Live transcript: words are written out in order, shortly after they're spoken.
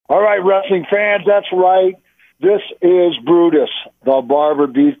All right, wrestling fans, that's right. This is Brutus, the Barber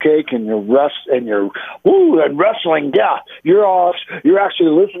Beefcake, and and wrestling. Yeah, you're actually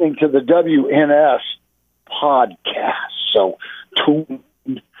listening to the WNS podcast. So tune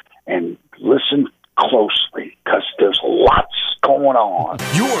and listen closely because there's lots going on.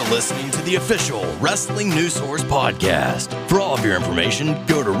 You're listening to the official Wrestling News Source podcast. For all of your information,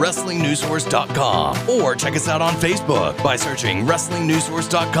 go to WrestlingNewsSource.com or check us out on Facebook by searching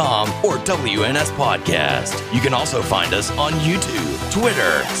WrestlingNewsSource.com or WNS Podcast. You can also find us on YouTube,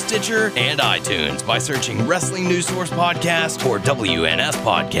 Twitter, Stitcher, and iTunes by searching Wrestling News Source Podcast or WNS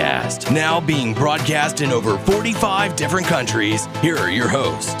Podcast. Now being broadcast in over 45 different countries, here are your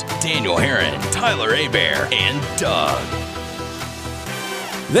hosts, Daniel Herron, Tyler Abear, and Doug.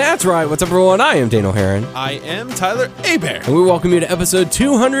 That's right. What's up, everyone? I am Daniel Herron. I am Tyler Abear. And we welcome you to episode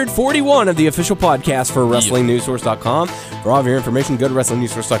 241 of the official podcast for WrestlingNewsSource.com. For all of your information, go to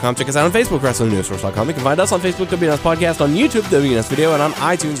WrestlingNewsSource.com. Check us out on Facebook, WrestlingNewsSource.com. You can find us on Facebook, WNS Podcast, on YouTube, WNS Video, and on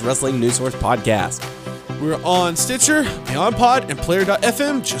iTunes, Wrestling News Source Podcast. We're on Stitcher, Beyond Pod, and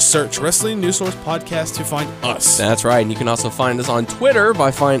Player.fm. Just search Wrestling News Source Podcast to find us. That's right. And you can also find us on Twitter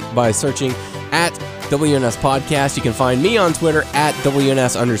by searching at WNS Podcast. You can find me on Twitter at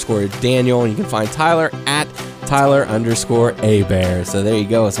WNS_Daniel, and you can find Tyler at Tyler_Abear. So there you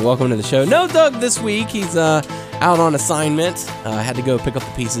go. So welcome to the show. No Doug this week. He's out on assignment. Had to go pick up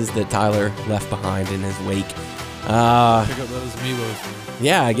the pieces that Tyler left behind in his wake. Pick up those amiibos.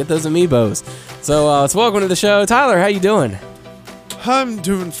 Yeah, get those amiibos. So welcome to the show. Tyler, how you doing? I'm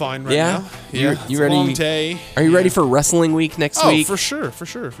doing fine right now. Yeah, you ready? A long day. Are you ready for Wrestling Week next week? Oh, for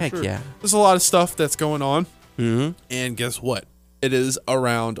sure. Heck yeah. There's a lot of stuff that's going on. Mm-hmm. And guess what? It is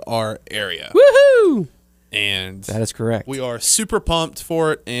around our area. Woohoo! And that is correct. We are super pumped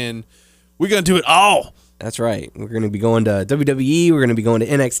for it, and we're going to do it all. That's right. We're going to be going to WWE. We're going to be going to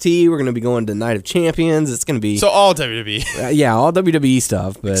NXT. We're going to be going to Night of Champions. It's going to be... So all WWE. Yeah, all WWE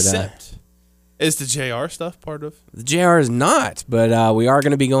stuff. But except... Is the JR stuff part of? The JR is not, but we are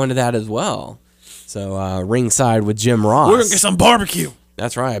going to be going to that as well. So ringside with Jim Ross. We're going to get some barbecue.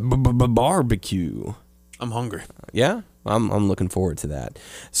 That's right. Barbecue. I'm hungry. Yeah, I'm looking forward to that.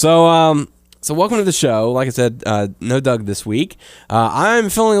 So welcome to the show. Like I said, no Doug this week. I'm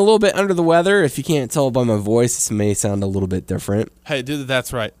feeling a little bit under the weather. If you can't tell by my voice, this may sound a little bit different. Hey, dude,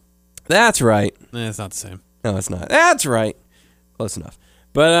 that's right. That's right. It's not the same. No, it's not. That's right. Close enough.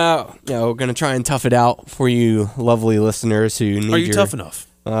 But, we're going to try and tough it out for you lovely listeners who need Are you tough enough?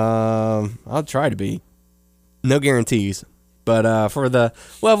 I'll try to be. No guarantees. But for the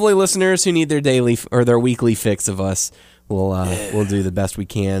lovely listeners who need their daily or their weekly fix of us, we'll do the best we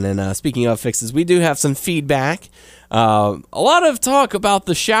can. And speaking of fixes, we do have some feedback. A lot of talk about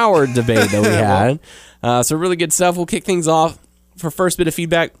the shower debate that we had. So really good stuff. We'll kick things off for first bit of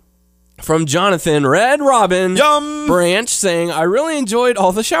feedback from Jonathan Red Robin Branch saying, I really enjoyed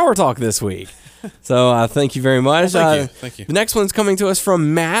all the shower talk this week. So thank you very much. Well, thank you. The next one's coming to us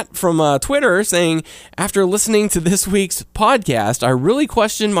from Matt from Twitter saying, after listening to this week's podcast, I really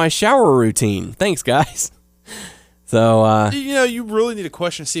questioned my shower routine. Thanks, guys. So you really need to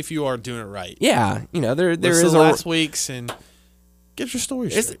question to see if you are doing it right. Yeah, there is last week's and get your story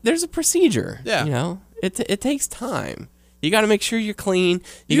straight. There's a procedure. Yeah, it takes time. You got to make sure you're clean.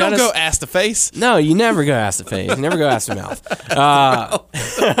 You don't go ass to face. No, you never go ass to face. You never go ass to mouth.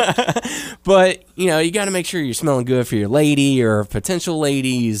 But, you got to make sure you're smelling good for your lady or potential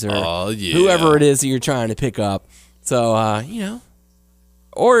ladies or whoever it is that you're trying to pick up. So,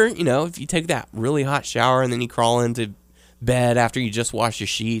 or, if you take that really hot shower and then you crawl into bed after you just wash your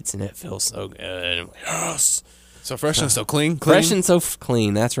sheets and it feels so good. Yes. So fresh and so clean. Fresh and so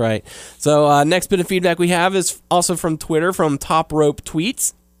clean, that's right. So next bit of feedback we have is also from Twitter, from Top Rope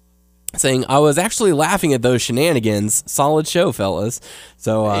Tweets, saying, I was actually laughing at those shenanigans. Solid show, fellas.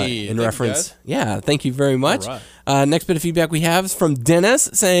 So in reference, thank you very much. Right. Next bit of feedback we have is from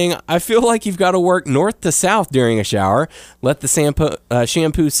Dennis saying, I feel like you've got to work north to south during a shower. Let the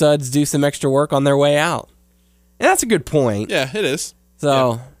shampoo suds do some extra work on their way out. And that's a good point. Yeah, it is.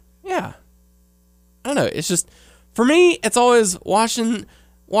 So, yeah. I don't know. It's just... For me, it's always washing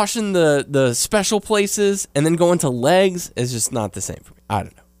the special places and then going to legs is just not the same for me. I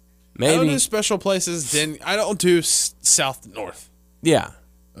don't know. Maybe. I don't do special places. Then I don't do south to north. Yeah.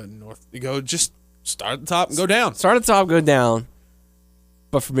 North. You go just start at the top and go down. Start at the top, go down.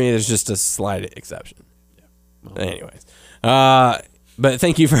 But for me, there's just a slight exception. Yeah. Well, anyways. But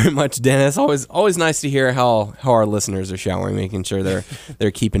thank you very much, Dennis. Always nice to hear how our listeners are showering, making sure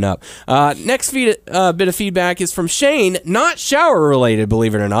they're keeping up. Next bit of feedback is from Shane, not shower related,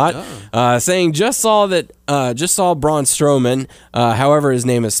 believe it or not, saying just saw Braun Strowman, however his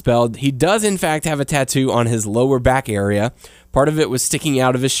name is spelled. He does in fact have a tattoo on his lower back area. Part of it was sticking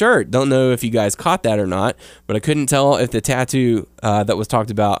out of his shirt. Don't know if you guys caught that or not, but I couldn't tell if the tattoo that was talked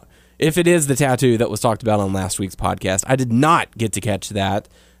about. If it is the tattoo that was talked about on last week's podcast, I did not get to catch that,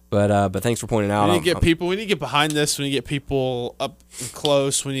 but thanks for pointing out. We need to get behind this. We need to get people up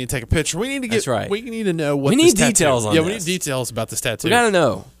close. We need to take a picture. We need to get. That's right. We need to know what. We need details on this. Yeah, we need details about this tattoo. We gotta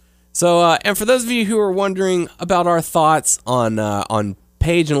know. So, and for those of you who are wondering about our thoughts on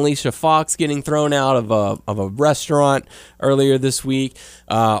Paige and Alicia Fox getting thrown out of a restaurant earlier this week,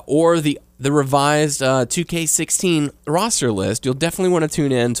 or the revised 2K16 roster list, you'll definitely want to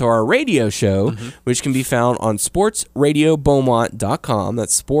tune in to our radio show, which can be found on sportsradiobeaumont.com.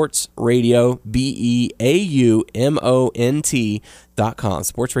 That's sportsradio, BEAUMONT.com.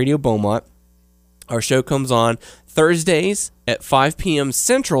 Sports Radio Beaumont. Our show comes on Thursdays at 5 p.m.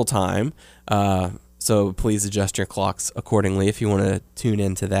 Central Time. So please adjust your clocks accordingly if you want to tune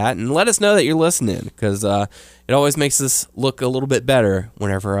into that. And let us know that you're listening, because it always makes us look a little bit better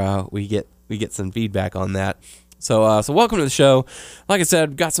whenever we get some feedback on that. So welcome to the show. Like I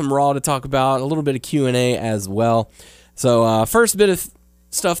said, got some Raw to talk about, a little bit of Q&A as well. So first bit of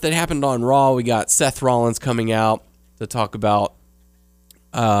stuff that happened on Raw, we got Seth Rollins coming out to talk about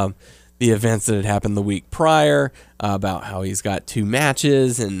the events that had happened the week prior, about how he's got 2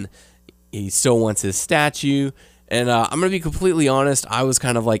 matches and he still wants his statue. And I'm going to be completely honest, I was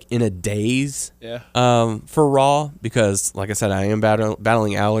kind of like in a daze for Raw because, like I said, I am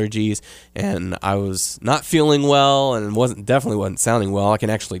battling allergies, and I was not feeling well and definitely wasn't sounding well. I can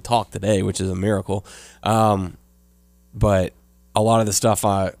actually talk today, which is a miracle. But a lot of the stuff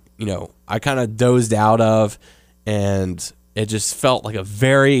I kind of dozed out of, and it just felt like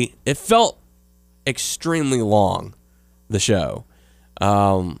it felt extremely long, the show.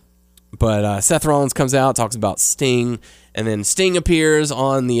 But Seth Rollins comes out, talks about Sting, and then Sting appears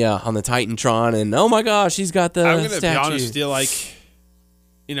on the Titantron, and oh my gosh, he's got the I'm gonna statue. be honest with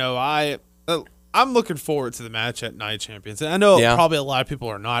you, I'm looking forward to the match at Night of Champions. And I know probably a lot of people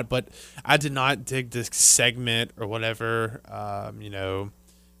are not, but I did not dig this segment or whatever.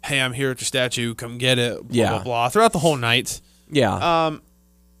 Hey, I'm here at your statue, come get it. Blah blah blah. Throughout the whole night. Yeah.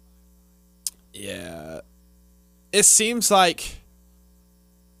 Yeah. It seems like,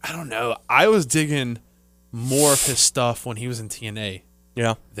 I don't know, I was digging more of his stuff when he was in TNA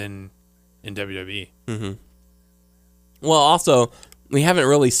than in WWE. Mm-hmm. Well, also, we haven't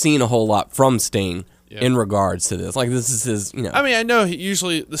really seen a whole lot from Sting in regards to this. Like, this is his, I mean, I know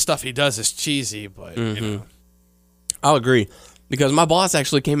usually the stuff he does is cheesy, but, I'll agree. Because my boss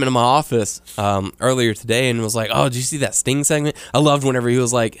actually came into my office earlier today and was like, oh, did you see that Sting segment? I loved whenever he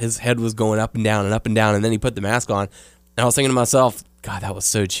was like, his head was going up and down, and then he put the mask on. And I was thinking to myself, God, that was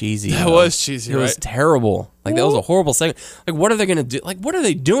so cheesy. That was cheesy, It was terrible. Like, that was a horrible segment. Like, what are they going to do? Like, what are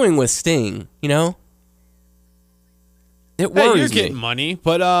they doing with Sting, It worries me. You're getting money,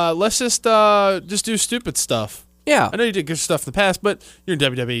 but let's just do stupid stuff. Yeah. I know you did good stuff in the past, but you're in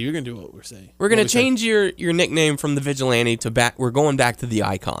WWE. You're going to do what we're saying. We're going to change your nickname from the Vigilante to we're going back to the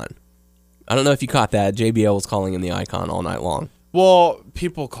Icon. I don't know if you caught that. JBL was calling him the Icon all night long. Well,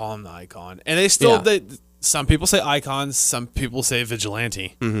 people call him the Icon. And they still, some people say Icons, some people say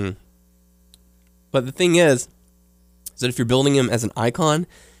Vigilante. Mm-hmm. But the thing is that if you're building him as an icon,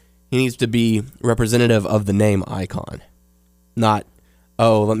 he needs to be representative of the name Icon. Not,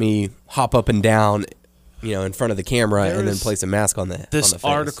 let me hop up and down, in front of the camera and then place a mask on the This on the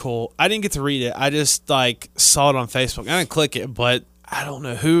face. article, I didn't get to read it. I just saw it on Facebook. I didn't click it, but I don't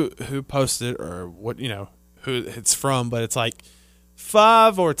know who posted it or what, who it's from, but it's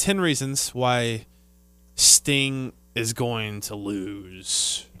 5 or 10 reasons why Sting is going to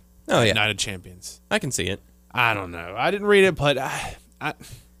lose Night of Champions. I can see it. I don't know. I didn't read it, but I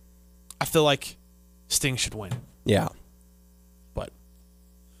feel like Sting should win. Yeah. But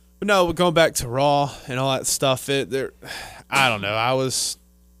no, going back to Raw and all that stuff, I don't know. I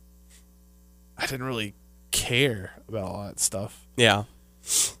didn't really care about all that stuff. Yeah.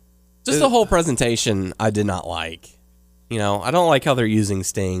 Just the whole presentation I did not like. I don't like how they're using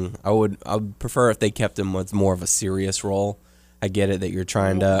Sting. I would prefer if they kept him with more of a serious role. I get it that you're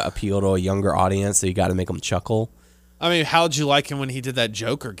trying to appeal to a younger audience, so you got to make them chuckle. I mean, how'd you like him when he did that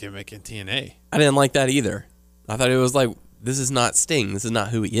Joker gimmick in TNA? I didn't like that either. I thought it was like, this is not Sting. This is not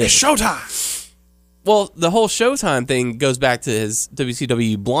who he is. It's Showtime! Well, the whole Showtime thing goes back to his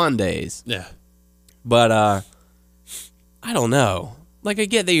WCW Blonde days. Yeah. But, I don't know. like I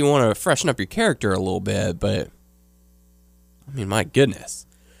get that you want to freshen up your character a little bit, but I mean, my goodness.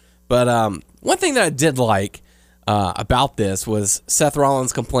 But one thing that I did like about this was Seth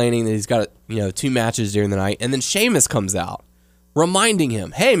Rollins complaining that he's got 2 matches during the night, and then Sheamus comes out reminding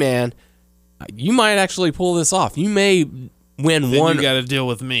him, "Hey, man, you might actually pull this off. You may win then one. You got to deal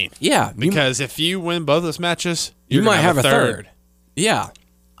with me. Yeah, because if you win both those matches, you might have a third. Yeah,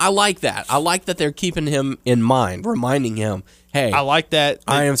 I like that. I like that they're keeping him in mind, reminding him, "Hey, I like that.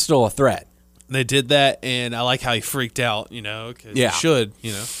 I am still a threat." They did that, and I like how he freaked out. Because Yeah. he should.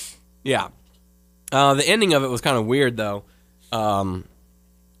 Yeah. The ending of it was kind of weird, though.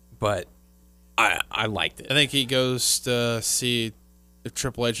 But I liked it. I think he goes to see if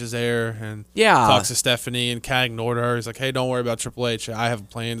Triple H is there and Yeah. talks to Stephanie, and kind of ignored her. He's like, "Hey, don't worry about Triple H. I have a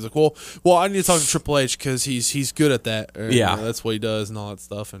plan." He's like, well, I need to talk to Triple H because he's good at that. Or, Yeah. that's what he does and all that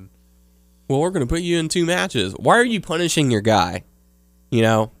stuff. And Well, we're going to put you in 2 matches. Why are you punishing your guy?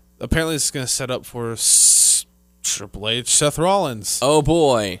 apparently, it's going to set up for Triple H, Seth Rollins. Oh,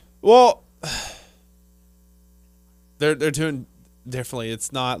 boy. Well, they're doing differently.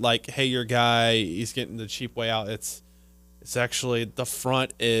 It's not like, hey, your guy, he's getting the cheap way out. It's actually the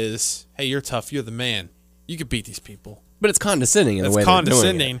front is, hey, you're tough. You're the man. You can beat these people. But it's condescending in the way It's they're doing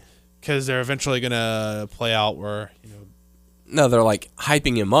condescending because they're eventually going to play out where, No, they're like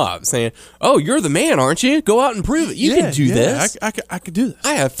hyping him up, saying, "Oh, you're the man, aren't you? Go out and prove it. You can do this. I could do this.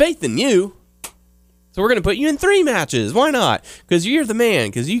 I have faith in you. So we're going to put you in 3 matches. Why not? Because you're the man.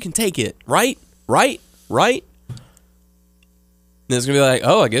 Because you can take it. Right? Right? Right?" And it's going to be like,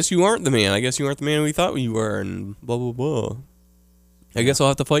 "Oh, I guess you aren't the man. I guess you aren't the man we thought you were." And blah, blah, blah. "I guess I'll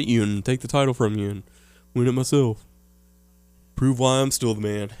have to fight you and take the title from you and win it myself. Prove why I'm still the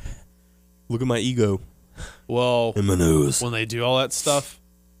man. Look at my ego. Well, In my nose." when they do all that stuff,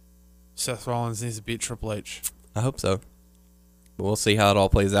 Seth Rollins needs to beat Triple H. I hope so. But we'll see how it all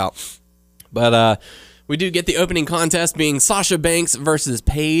plays out. But we do get the opening contest being Sasha Banks versus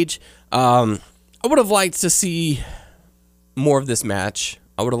Paige. I would have liked to see more of this match.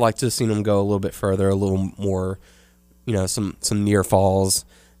 I would have liked to have seen them go a little bit further, a little more, some near falls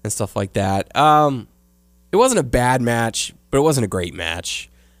and stuff like that. It wasn't a bad match, but it wasn't a great match.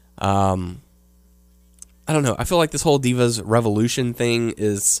 I don't know. I feel like this whole Divas Revolution thing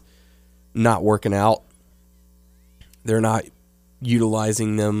is not working out. They're not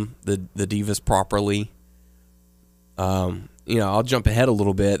utilizing the Divas properly. I'll jump ahead a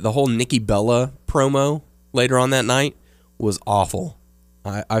little bit. The whole Nikki Bella promo later on that night was awful.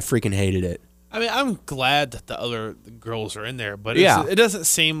 I freaking hated it. I mean, I'm glad that the other girls are in there, but Yeah. it doesn't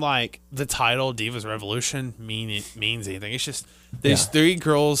seem like the title Divas Revolution means anything. It's just these 3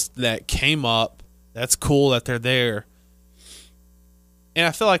 girls that came up. That's cool that they're there. And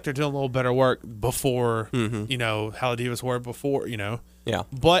I feel like they're doing a little better work before, how the Divas were before, Yeah.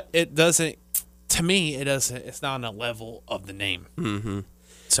 But it doesn't, to me, it's not on the level of the name. Mm-hmm.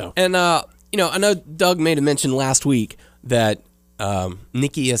 So. And, I know Doug made a mention last week that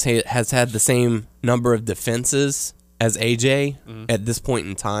Nikki has had the same number of defenses as AJ at this point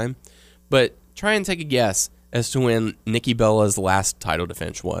in time. But try and take a guess as to when Nikki Bella's last title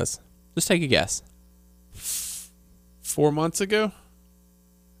defense was. Just take a guess. 4 months ago?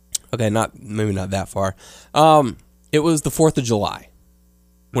 Okay, maybe not that far. It was the 4th of July,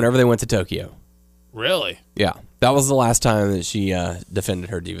 whenever they went to Tokyo. Really? Yeah, that was the last time that she defended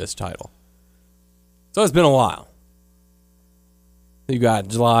her Divas title. So it's been a while. You got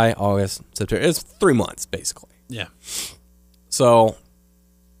July, August, September. It's 3 months, basically. Yeah. So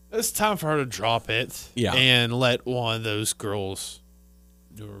It's time for her to drop it and let one of those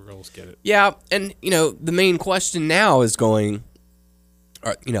newer girls get it. yeah, and, the main question now is going,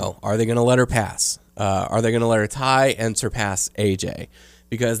 are they going to let her pass? Are they going to let her tie and surpass AJ?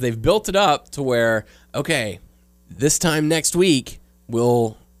 Because they've built it up to where, okay, this time next week,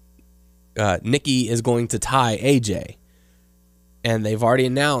 Nikki is going to tie AJ. And they've already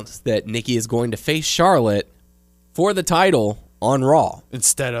announced that Nikki is going to face Charlotte for the title on Raw.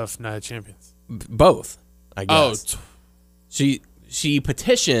 Instead of Night of Champions. Both, I guess. Oh, She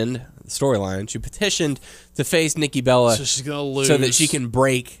petitioned, the storyline, she petitioned to face Nikki Bella so she's going to lose. so that she can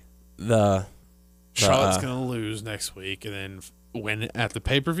break the... Charlotte's going to lose next week and then win at the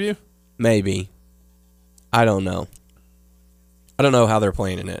pay-per-view? Maybe. I don't know. I don't know how they're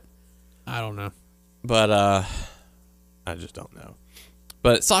playing in it. I don't know. But, I just don't know.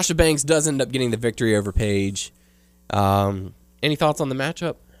 But Sasha Banks does end up getting the victory over Paige. Any thoughts on the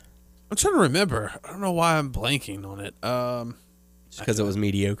matchup? I'm trying to remember. I don't know why I'm blanking on it. Just because it was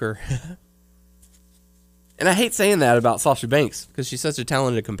mediocre. And I hate saying that about Sasha Banks because she's such a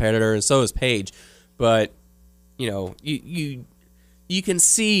talented competitor, and so is Paige. But you you can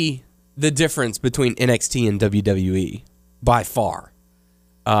see the difference between NXT and WWE by far.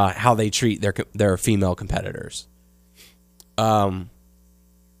 How they treat their female competitors. I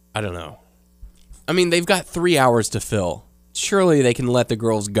don't know. I mean, they've got 3 hours to fill. Surely they can let the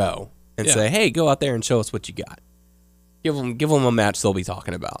girls go and say, "Hey, go out there and show us what you got." Give them a match they'll be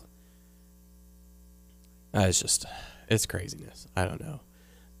talking about. It's craziness. I don't know.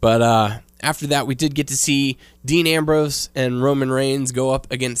 But after that, we did get to see Dean Ambrose and Roman Reigns go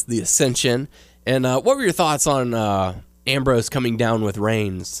up against the Ascension. And what were your thoughts on Ambrose coming down with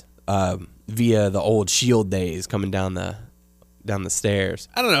Reigns via the old Shield days, coming down the stairs?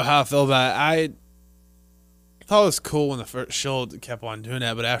 I don't know how I feel about it. I thought it was cool when the first Shield kept on doing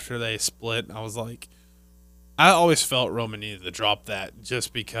that, but after they split, I was like, I always felt Roman needed to drop that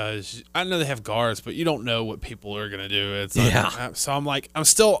just because I know they have guards, but you don't know what people are going to do. It's like, so I'm like, I'm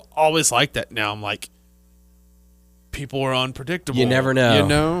still always like that now. I'm like, people are unpredictable. You never know. You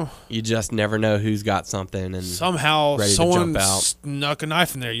know? You just never know who's got something. And somehow ready to someone jump out. snuck a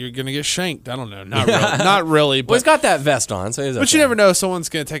knife in there. You're going to get shanked. I don't know. Not really. Not really. But well, he's got that vest on, so he's okay. But you never know. Someone's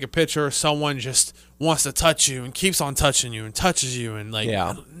going to take a picture. Someone just wants to touch you and keeps on touching you and touches you. And like, yeah.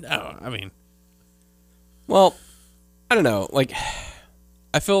 I don't know. I mean. Well, I don't know. Like,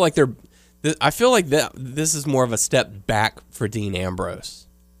 I feel like this is more of a step back for Dean Ambrose.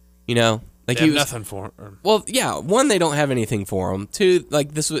 You know, like They have nothing for him. Well, yeah. One, they don't have anything for him. Two,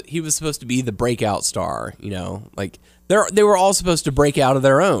 like he was supposed to be the breakout star. You know, like they were all supposed to break out of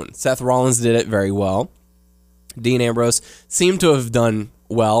their own. Seth Rollins did it very well. Dean Ambrose seemed to have done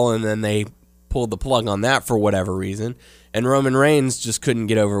well, and then they pulled the plug on that for whatever reason. And Roman Reigns just couldn't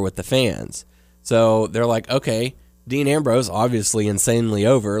get over with the fans. So they're like, okay, Dean Ambrose, obviously insanely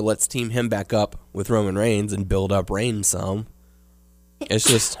over. Let's team him back up with Roman Reigns and build up Reigns some.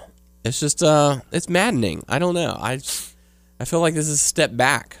 It's maddening. I don't know. I feel like this is a step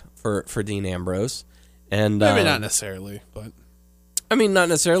back for Dean Ambrose. And maybe not necessarily, but I mean, not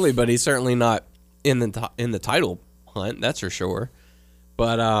necessarily, but he's certainly not in the title hunt. That's for sure.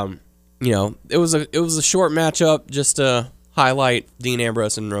 But you know, it was a short matchup just to highlight Dean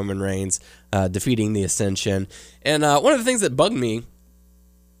Ambrose and Roman Reigns defeating the Ascension. And one of the things that bugged me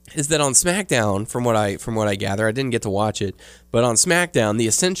is that on SmackDown, from what I gather, I didn't get to watch it, but on SmackDown, the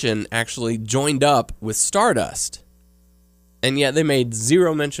Ascension actually joined up with Stardust, and yet they made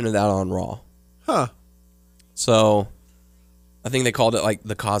zero mention of that on Raw. Huh. So I think they called it like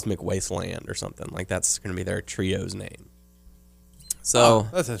the Cosmic Wasteland or something. Like that's going to be their trio's name. So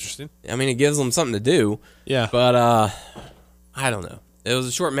that's interesting. I mean, it gives them something to do. Yeah. But I don't know. It was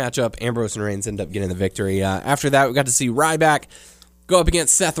a short matchup. Ambrose and Reigns end up getting the victory. After that, we got to see Ryback go up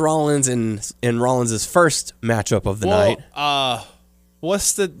against Seth Rollins in Rollins' first matchup of the night.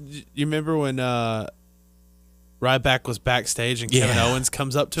 You remember when Ryback was backstage and Kevin Owens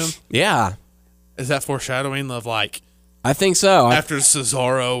comes up to him? Yeah. Is that foreshadowing of like... I think so. After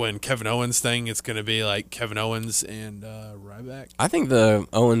Cesaro and Kevin Owens thing, it's going to be like Kevin Owens and Ryback? I think the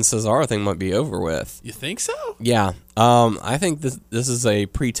Owens-Cesaro thing might be over with. You think so? Yeah. I think this is a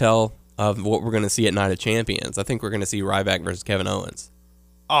pre-tell of what we're going to see at Night of Champions. I think we're going to see Ryback versus Kevin Owens.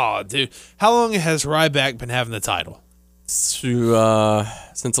 Oh, dude. How long has Ryback been having the title?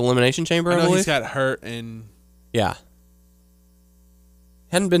 Since Elimination Chamber, I know believe. He's got hurt and... Yeah.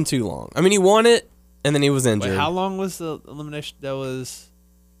 Hadn't been too long. I mean, he won it, and then he was injured. Wait, how long was the elimination?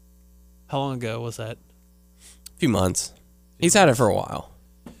 How long ago was that? A few months. He's had it for a while.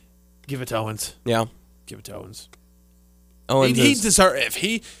 Give it to Owens. Yeah. Give it to Owens. He deserves... If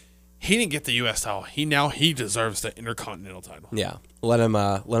he didn't get the U.S. title, he deserves the Intercontinental title. Yeah. Let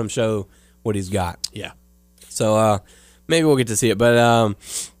him show what he's got. Yeah. So maybe we'll get to see it, but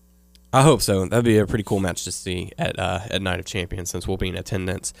I hope so. That'd be a pretty cool match to see at Night of Champions since we'll be in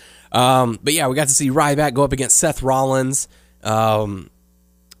attendance. But yeah, we got to see Ryback go up against Seth Rollins. One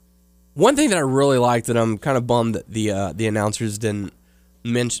thing that I really liked that I'm kind of bummed that the announcers didn't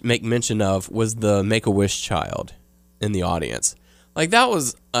make mention of was the Make-A-Wish child in the audience. Like, that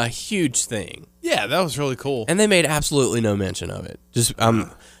was a huge thing. Yeah, that was really cool. And they made absolutely no mention of it. Just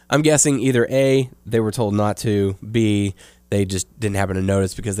I'm guessing either A, they were told not to, B, they just didn't happen to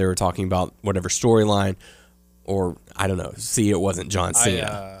notice because they were talking about whatever storyline, or I don't know, C, it wasn't John Cena.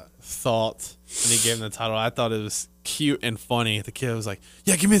 I thought when he gave him the title, I thought it was cute and funny. The kid was like,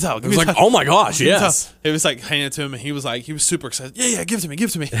 "Yeah, give me the title." Give me the title. Oh my gosh, yes. It was like handing it to him, and he was super excited. Yeah, give it to me, give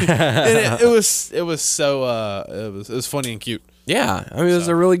it to me. And it was funny and cute. Yeah, I mean, it was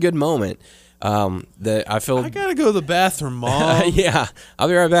a really good moment. That I feel I gotta go to the bathroom, Mom. Yeah, I'll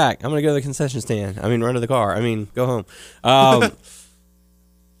be right back. I'm gonna go to the concession stand. Run to the car. Go home.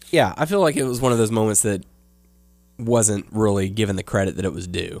 Yeah, I feel like it was one of those moments that wasn't really given the credit that it was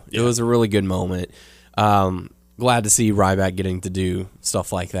due. It was a really good moment. Glad to see Ryback getting to do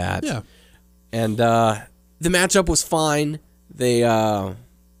stuff like that. Yeah. And the matchup was fine. They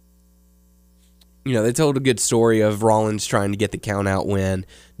they told a good story of Rollins trying to get the count out win,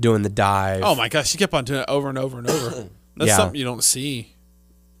 doing the dive. Oh my gosh, she kept on doing it over and over and over. That's something you don't see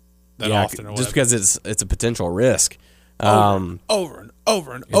that often. Or just because it's a potential risk. Over and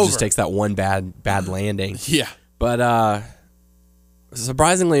over. It just takes that one bad landing. Yeah. But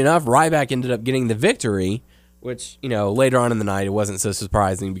surprisingly enough, Ryback ended up getting the victory, which, later on in the night, it wasn't so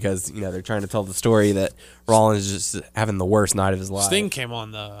surprising because, they're trying to tell the story that Rollins is just having the worst night of his life. Sting came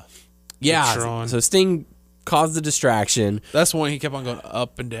on the Tron. So Sting caused the distraction. That's when he kept on going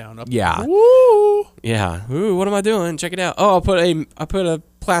up and down. Up Yeah. Woo! Yeah. Ooh, what am I doing? Check it out. Oh, I put a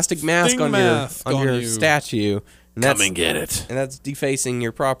plastic mask Sting on mask your on you. statue. And Come and get it. And that's defacing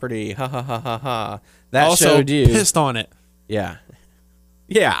your property. Ha ha ha ha ha. That Also showed you. pissed on it. Yeah.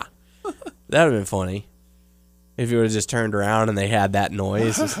 Yeah. That would have been funny if you would have just turned around and they had that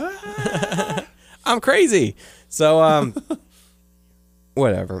noise. I'm crazy. So,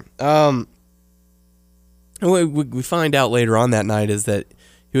 whatever. We find out later on that night is that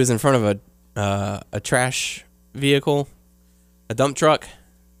he was in front of a trash vehicle, a dump truck, a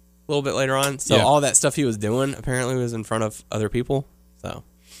little bit later on. So all that stuff he was doing apparently was in front of other people. So,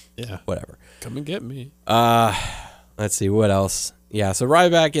 yeah. Whatever. Come and get me. Let's see, what else? Yeah, so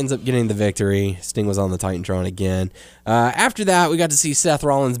Ryback ends up getting the victory. Sting was on the Titantron again. After that, we got to see Seth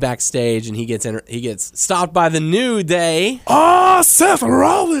Rollins backstage, and he gets stopped by the New Day. Oh, Seth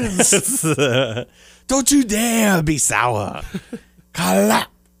Rollins! Don't you dare be sour. Clap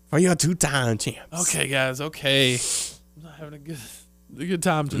for your 2-time champs. Okay, guys, okay. I'm not having a good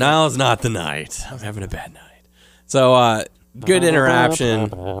time tonight. Now's not the night. I'm having a bad night. So, good interaction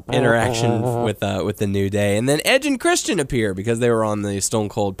with the New Day, and then Edge and Christian appear because they were on the Stone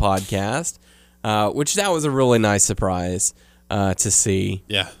Cold podcast, which that was a really nice surprise to see.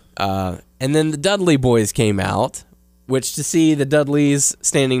 Yeah. And then the Dudley Boys came out, which to see the Dudleys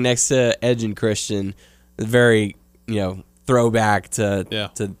standing next to Edge and Christian, very throwback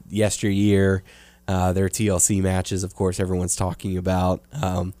to yesteryear. Their TLC matches, of course, everyone's talking about.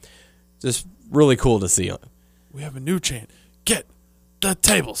 Just really cool to see them. We have a new chant. Get the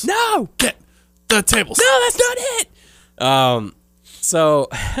tables. No! Get the tables. No, that's not it! So...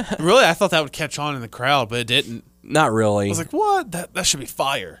 Really, I thought that would catch on in the crowd, but it didn't. Not really. I was like, what? That should be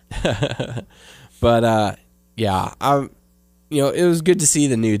fire. But, yeah. It was good to see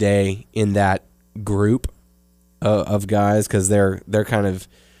the New Day in that group of guys, because they're kind of...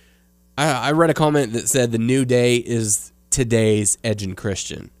 I read a comment that said the New Day is today's Edge and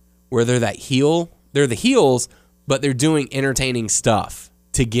Christian, where they're that heel. They're the heels, but they're doing entertaining stuff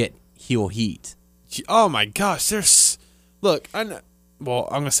to get heel heat. Oh my gosh, there's... Look, I'm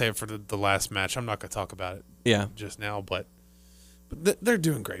going to save it for the last match. I'm not going to talk about it just now, but they're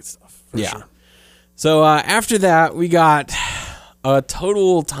doing great stuff, for sure. So after that, we got a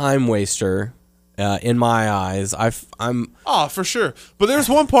total time waster in my eyes. I'm for sure. But there's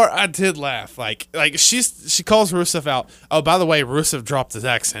one part I did laugh. Like she calls Rusev out. Oh, by the way, Rusev dropped his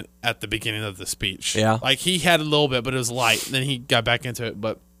accent at the beginning of the speech. Yeah. Like he had a little bit, but it was light. Then he got back into it.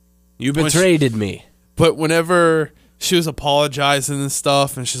 But you betrayed me. But whenever she was apologizing and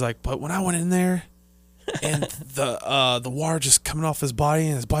stuff, and she's like, but when I went in there and the wire just coming off his body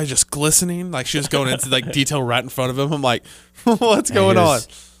and his body just glistening, like she was going into like detail right in front of him. I'm like, what's going on?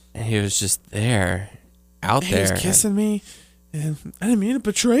 And he was just there, out there. He was kissing me, and I didn't mean to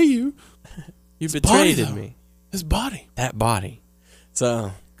betray you. You betrayed me. His body. That body.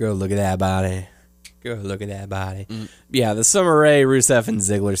 So, girl, look at that body. Girl, look at that body. Yeah, the Summer Rae, Rusev, and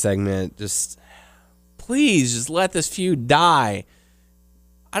Ziggler segment, please, just let this feud die.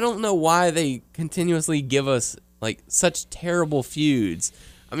 I don't know why they continuously give us, such terrible feuds.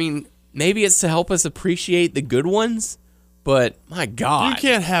 I mean, maybe it's to help us appreciate the good ones, but my God. You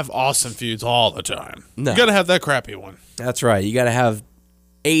can't have awesome feuds all the time. No. You got to have that crappy one. That's right. You got to have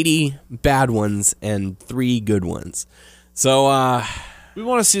 80 bad ones and 3 good ones. So, we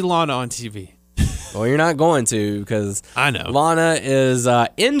want to see Lana on TV. Well, you're not going to, because I know Lana is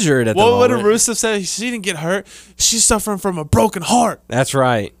injured at the moment. What did Rusev say? She didn't get hurt. She's suffering from a broken heart. That's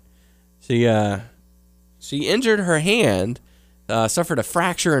right. She injured her hand, suffered a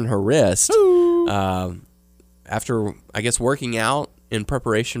fracture in her wrist after, I guess, working out in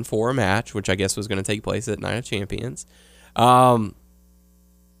preparation for a match, which I guess was going to take place at Night of Champions.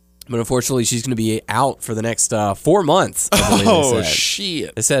 But unfortunately, she's going to be out for the next 4 months. Oh,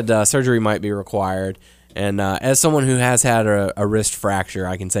 shit. They said surgery might be required. And as someone who has had a wrist fracture,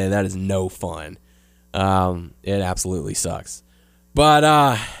 I can say that is no fun. It absolutely sucks. But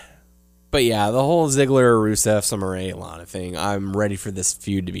yeah, the whole Ziggler, Rusev, Summer Lana thing, I'm ready for this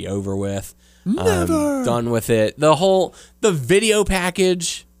feud to be over with. Never. I'm done with it. The video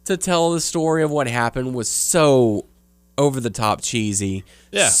package to tell the story of what happened was so over the top cheesy.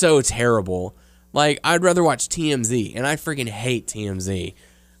 Yeah. So terrible. Like, I'd rather watch TMZ, and I freaking hate TMZ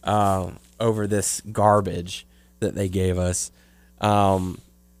over this garbage that they gave us.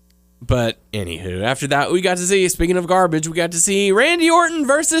 But anywho, after that, we got to see, speaking of garbage, we got to see Randy Orton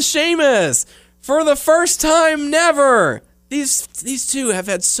versus Sheamus for the first time never. These two have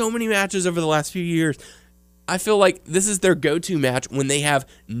had so many matches over the last few years. I feel like this is their go-to match when they have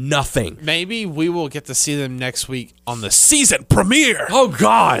nothing. Maybe we will get to see them next week on the season premiere. Oh,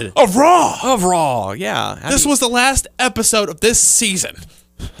 God. Of Raw. Of Raw, yeah. This was the last episode of this season.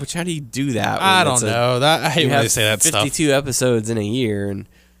 Which, how do you do that? I don't know. I hate when they say that 52 stuff. 52 episodes in a year, and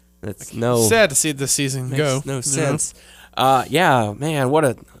that's Sad to see this season go. Makes no sense. Yeah, man,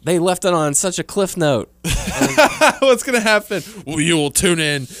 they left it on such a cliff note. What's gonna happen? Well, you will tune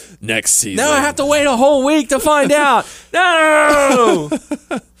in next season. Now I have to wait a whole week to find out. No.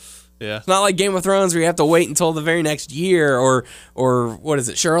 Yeah. It's not like Game of Thrones where you have to wait until the very next year, or what is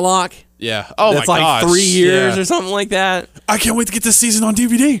it, Sherlock? Yeah. Oh That's my like gosh. 3 years Yeah. or something like that. I can't wait to get this season on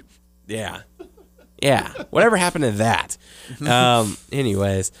DVD. Yeah. Yeah. Whatever happened to that?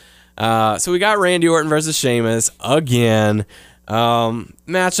 Anyways, so we got Randy Orton versus Sheamus again.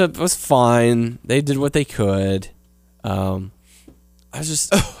 Matchup was fine. They did what they could. I was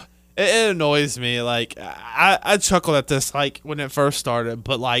just... It annoys me. Like, I chuckled at this, like, when it first started,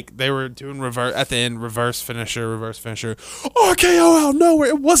 but, like, they were doing at the end, reverse finisher. RKO out of nowhere.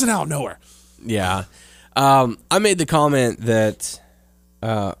 It wasn't out of nowhere. Yeah. I made the comment that,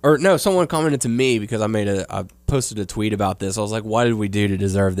 someone commented to me because I posted a tweet about this. I was like, what did we do to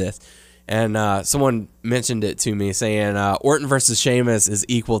deserve this? And someone mentioned it to me saying Orton versus Sheamus is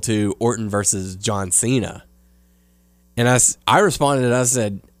equal to Orton versus John Cena. And I responded, I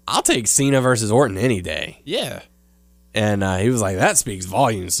said, I'll take Cena versus Orton any day. Yeah. And he was like, that speaks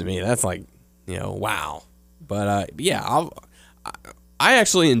volumes to me. That's like, wow. But yeah, I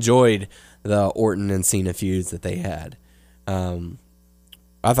actually enjoyed the Orton and Cena feuds that they had.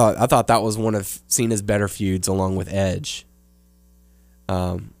 I thought that was one of Cena's better feuds along with Edge.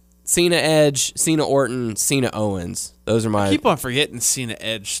 Cena Edge, Cena Orton, Cena Owens. Those are my... I keep on forgetting Cena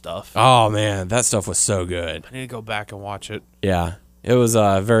Edge stuff. Oh, man, that stuff was so good. I need to go back and watch it. Yeah, it was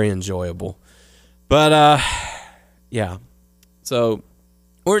very enjoyable. But, yeah. So,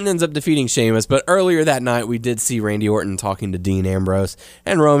 Orton ends up defeating Sheamus, but earlier that night we did see Randy Orton talking to Dean Ambrose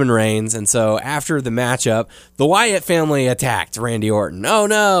and Roman Reigns, and so after the matchup, the Wyatt family attacked Randy Orton. Oh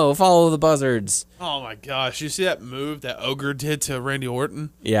no, follow the buzzards. Oh my gosh, you see that move that Ogre did to Randy Orton?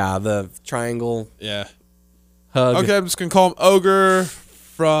 Yeah, the triangle Yeah. hug. Okay, I'm just going to call him Ogre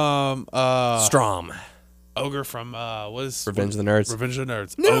from... Strom. Ogre from, what is... Revenge of the Nerds. Revenge of the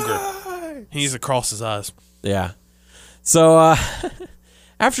Nerds. Ogre. He needs to cross his eyes. Yeah. So,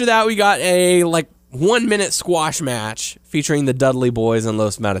 after that, we got a 1-minute squash match featuring the Dudley Boys and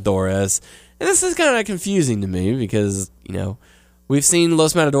Los Matadores. And this is kind of confusing to me because, we've seen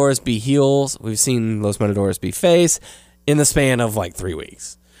Los Matadores be heels. We've seen Los Matadores be face in the span of 3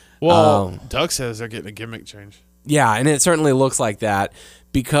 weeks. Well, Doug says they're getting a gimmick change. Yeah, and it certainly looks like that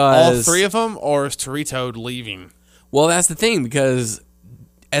because... All three of them, or is Torito leaving? Well, that's the thing, because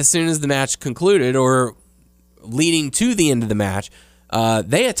as soon as the match concluded, or leading to the end of the match,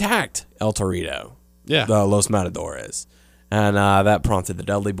 they attacked El Torito, Yeah. the Los Matadores. And that prompted the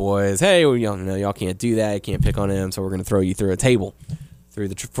Dudley Boys, hey, well, y'all can't do that. You can't pick on him, so we're going to throw you through a table for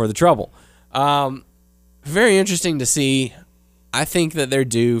the trouble. Very interesting to see. I think that they're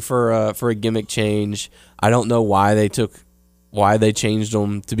due for a gimmick change. I don't know why they changed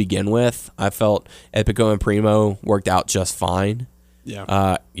them to begin with. I felt Epico and Primo worked out just fine.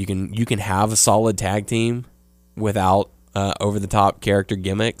 Yeah. You can have a solid tag team without over the top character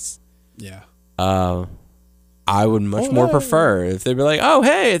gimmicks. Yeah. I would much more prefer if they'd be like, oh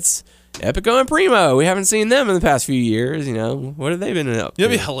hey, it's Epico and Primo. We haven't seen them in the past few years. What have they been up to?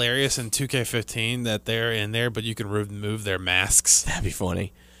 It'd be hilarious in 2K15 that they're in there, but you can remove their masks. That'd be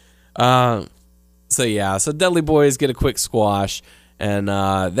funny. So Dudley Boys get a quick squash, and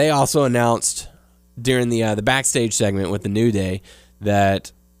they also announced during the backstage segment with the New Day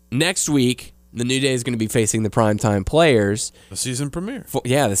that next week the New Day is going to be facing the Primetime Players. The season premiere.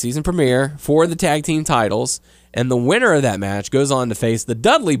 The season premiere for the tag team titles, and the winner of that match goes on to face the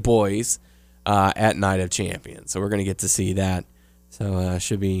Dudley Boys at Night of Champions. So we're going to get to see that. So it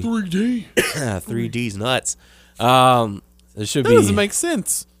should be 3D. 3D's nuts. It should That be. doesn't make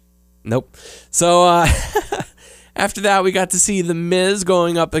sense. Nope. So after that, we got to see The Miz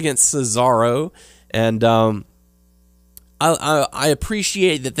going up against Cesaro, and I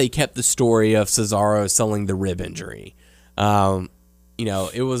appreciate that they kept the story of Cesaro selling the rib injury.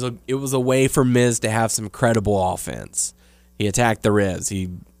 It was a way for Miz to have some credible offense. He attacked the ribs. He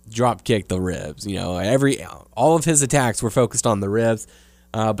drop kicked the ribs. All of his attacks were focused on the ribs.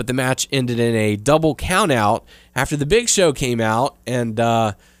 But the match ended in a double count out after the Big Show came out and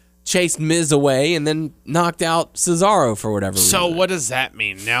chased Miz away and then knocked out Cesaro for whatever reason. So what does that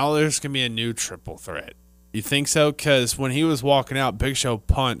mean? Now there's going to be a new triple threat. You think so? Because when he was walking out, Big Show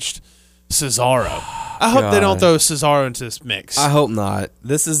punched Cesaro. I hope they don't throw Cesaro into this mix. I hope not.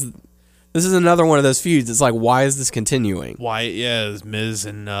 This is another one of those feuds. It's like, why is this continuing? Why? Yeah, it's Miz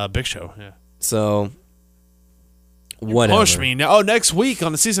and Big Show. Yeah. So, whatever. Push me now. Oh, next week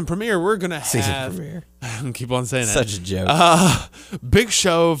on the season premiere, we're gonna have Season premiere. keep on saying that. Such a joke. Big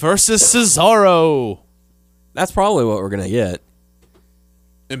Show versus Cesaro. That's probably what we're gonna get.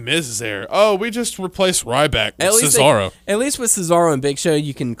 And Miz is there. Oh, we just replaced Ryback with Cesaro. At least with Cesaro and Big Show,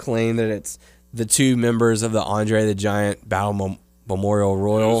 you can claim that it's the two members of the Andre the Giant Battle Memorial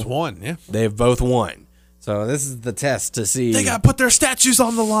Royal. There's one, yeah. They've both won. So this is the test to see. They got to put their statues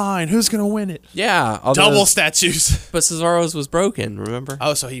on the line. Who's going to win it? Yeah. Double statues. But Cesaro's was broken, remember?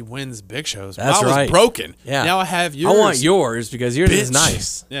 Oh, so he wins Big Show's. That's Mine right. was broken. Yeah. Now I have yours. I want yours because yours is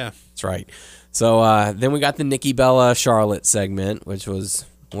nice. Yeah. That's right. So then we got the Nikki Bella Charlotte segment, which was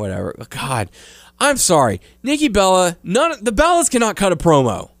whatever. God, I'm sorry. Nikki Bella, the Bellas cannot cut a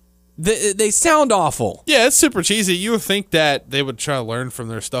promo. They sound awful. Yeah, it's super cheesy. You would think that they would try to learn from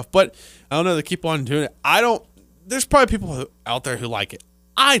their stuff, but I don't know. They keep on doing it. There's probably people out there who like it.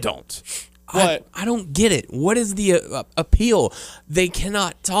 I don't. But I don't get it. What is the appeal? They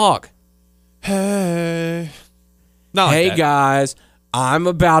cannot talk. Hey. Not like Hey, that. guys. I'm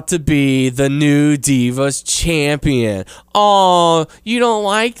about to be the new Divas champion. Oh, you don't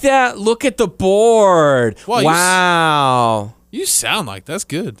like that? Look at the board. Well, wow. You sound like that's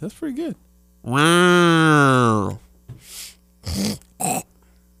good. That's pretty good. Wow. How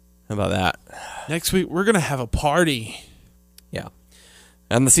about that? Next week, we're going to have a party. Yeah.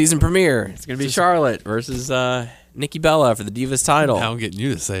 And the season premiere, it's going to be Charlotte versus Nikki Bella for the Divas title. Now I'm getting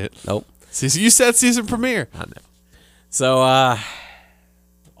you to say it. Nope. You said season premiere. I know. So,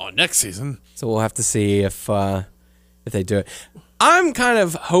 On next season. So we'll have to see if they do it. I'm kind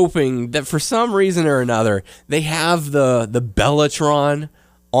of hoping that for some reason or another they have the Bellatron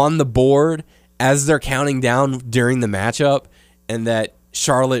on the board as they're counting down during the matchup, and that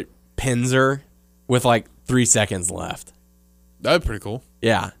Charlotte pins her with like 3 seconds left. That'd be pretty cool.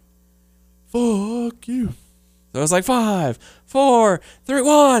 Yeah. Fuck you. So it's like 5, 4, 3,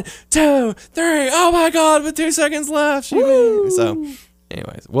 1, 2, 3. Oh my God! With 2 seconds left, she wins. So.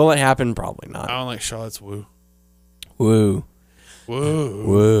 Anyways, will it happen? Probably not. I don't like Charlotte's woo. Woo. Woo.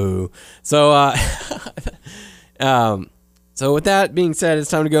 Woo. So, so with that being said, it's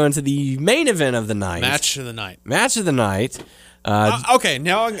time to go into the main event of the night. Match of the night. Match of the night. Okay,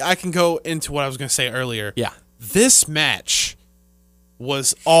 now I can go into what I was going to say earlier. Yeah. This match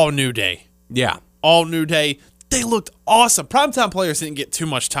was all New Day. Yeah. All New Day. They looked awesome. Primetime players didn't get too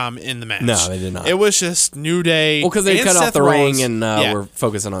much time in the match. No, they did not. It was just New Day. Well, because they and cut off Seth the Rollins. ring and we're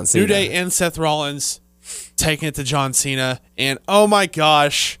focusing on Cena. New Day and Seth Rollins taking it to John Cena. And oh my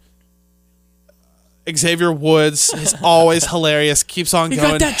gosh, Xavier Woods is always hilarious. Keeps on You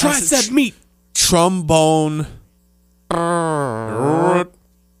going. got that tricep meat. Trombone. It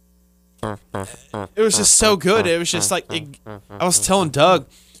was just so good. It was just like, I was telling Doug,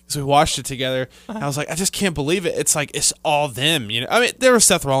 as we watched it together, I was like, I just can't believe it. It's like, it's all them, you know. I mean, there was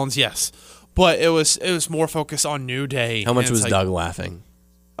Seth Rollins, yes, but it was more focused on New Day. How much and was it's like, Doug laughing?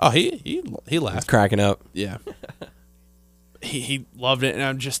 Oh, he laughed. Cracking up. Yeah. he loved it, and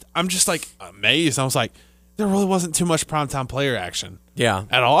I'm just like amazed. I was like, there really wasn't too much primetime player action. Yeah.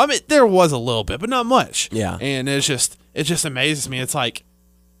 At all. I mean, there was a little bit, but not much. Yeah. And it just amazes me. It's like,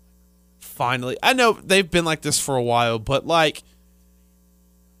 finally, I know they've been like this for a while, but like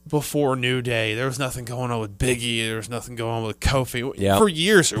before New Day, there was nothing going on with Biggie. There was nothing going on with Kofi. Yeah. For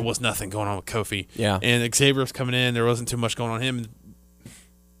years, there was nothing going on with Kofi. Yeah. And Xavier was coming in. There wasn't too much going on with him.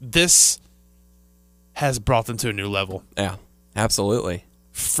 This has brought them to a new level. Yeah. Absolutely.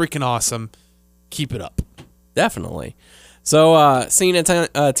 Freaking awesome. Keep it up. Definitely. So Cena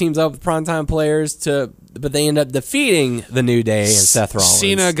teams up with primetime players but they end up defeating the New Day and Seth Rollins.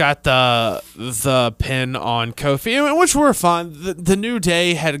 Cena got the pin on Kofi, which were fun. The New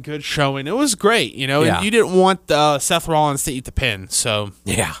Day had a good showing. It was great, you know. Yeah. And you didn't want Seth Rollins to eat the pin, so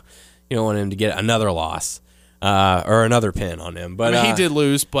Yeah. You don't want him to get another loss. or another pin on him. But I mean, he did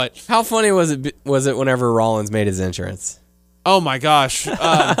lose, but how funny was it whenever Rollins made his entrance? oh my gosh.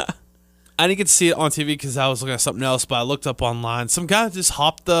 I didn't get to see it on TV because I was looking at something else, but I looked up online. Some guy just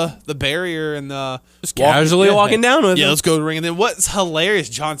hopped the barrier and Just casually walking down with him. Yeah, let's go to the ring. And then what's hilarious,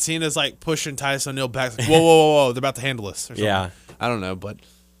 John Cena's like pushing Titus O'Neil back. Like, whoa, they're about to handle this. Or something. Yeah. I don't know, but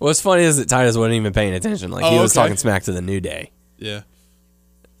What's funny is that Titus wasn't even paying attention. Like he was talking smack to the New Day. yeah.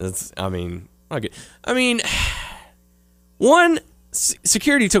 One,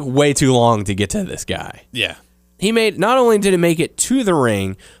 security took way too long to get to this guy. Yeah. Not only did he make it to the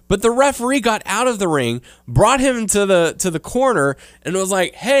ring, but the referee got out of the ring, brought him to the corner, and was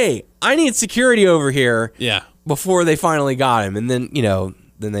like, "Hey, I need security over here." Yeah. Before they finally got him, and then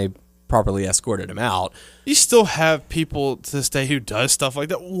they properly escorted him out. You still have people to this day who does stuff like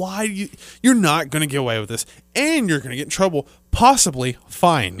that. Why you're not going to get away with this, and you're going to get in trouble, possibly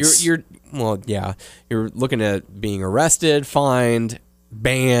fines. You're looking at being arrested, fined,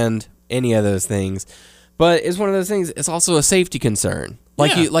 banned, any of those things. But it's one of those things. It's also a safety concern,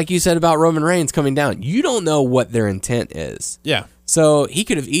 like you said about Roman Reigns coming down. You don't know what their intent is. Yeah. So he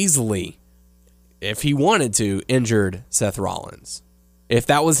could have easily, if he wanted to, injured Seth Rollins. If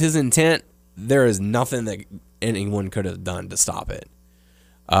that was his intent, there is nothing that anyone could have done to stop it.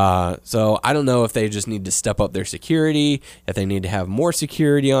 So I don't know if they just need to step up their security, if they need to have more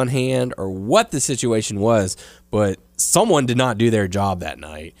security on hand, or what the situation was, but someone did not do their job that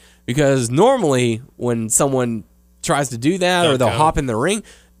night. Because normally when someone tries to do that or they'll hop in the ring,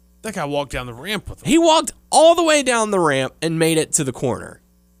 that guy walked down the ramp with him. He walked all the way down the ramp and made it to the corner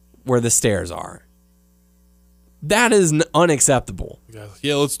where the stairs are. That is unacceptable.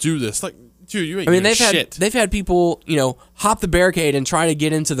 Yeah, let's do this. Like, dude, you ain't doing shit. They've had people, hop the barricade and try to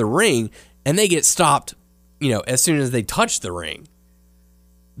get into the ring, and they get stopped, as soon as they touch the ring.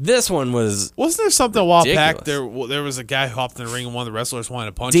 This one wasn't there something a while ridiculous. back? There was a guy who hopped in the ring and one of the wrestlers wanted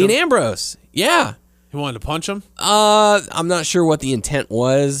to punch him. Dean Ambrose, yeah. He wanted to punch him? I'm not sure what the intent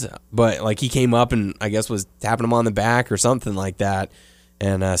was, but like he came up and I guess was tapping him on the back or something like that,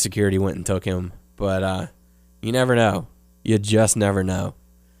 and security went and took him. But you never know. You just never know.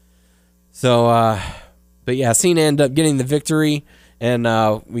 So, but yeah, Cena ended up getting the victory, and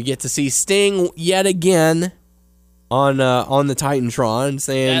we get to see Sting yet again on the Titantron,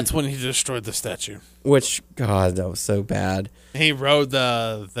 saying that's when he destroyed the statue. Which, God, that was so bad. He rode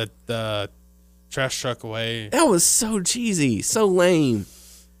the trash truck away. That was so cheesy, so lame.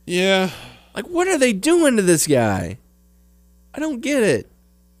 Yeah. Like, what are they doing to this guy? I don't get it.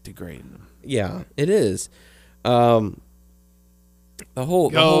 Degrading him. Yeah, it is. The whole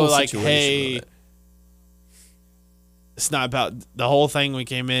like, situation hey, of it. It's not about the whole thing. We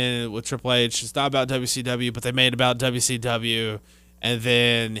came in with Triple H. It's not about WCW, but they made it about WCW, and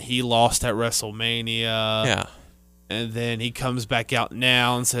then he lost at WrestleMania. Yeah. And then he comes back out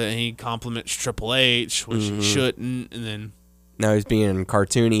now and he compliments Triple H, which he shouldn't. And then now he's being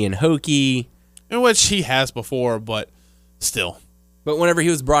cartoony and hokey, in which he has before, but still. But whenever he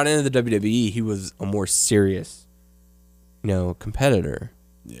was brought into the WWE, he was a more serious, competitor.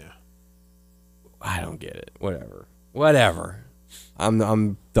 Yeah. I don't get it. Whatever.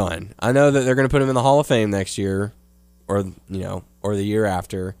 I'm done. I know that they're going to put him in the Hall of Fame next year, or the year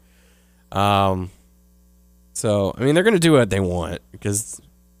after. So I mean, they're going to do what they want because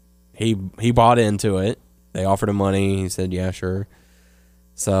he bought into it. They offered him money. He said, "Yeah, sure."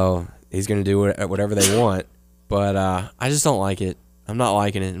 So he's going to do whatever they want. But I just don't like it. I'm not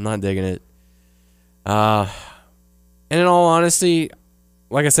liking it. I'm not digging it. And in all honesty,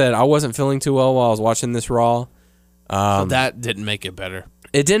 like I said, I wasn't feeling too well while I was watching this Raw. So that didn't make it better.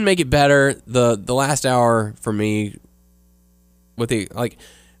 It didn't make it better. The last hour for me,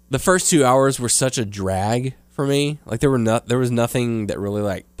 the first 2 hours were such a drag for me. Like there was nothing that really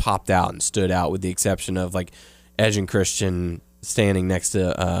like popped out and stood out, with the exception of like Edge and Christian standing next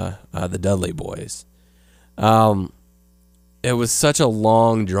to the Dudley Boys. It was such a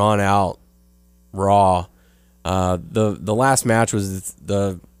long, drawn out Raw. The last match was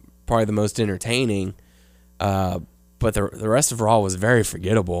probably the most entertaining, but the rest of Raw was very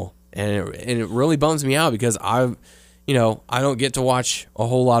forgettable, and it really bums me out because I don't get to watch a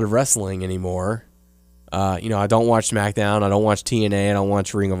whole lot of wrestling anymore. I don't watch SmackDown, I don't watch TNA, I don't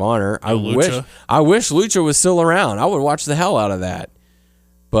watch Ring of Honor. I wish Lucha was still around. I would watch the hell out of that,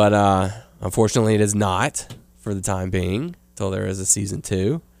 but unfortunately, it is not for the time being until there is a season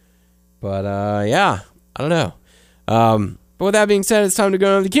 2. But yeah, I don't know. But with that being said, it's time to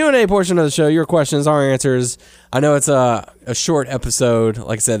go to the Q&A portion of the show. Your questions, our answers. I know it's a short episode.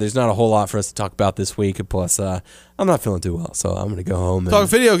 Like I said, there's not a whole lot for us to talk about this week. Plus, I'm not feeling too well, so I'm going to go home. Talk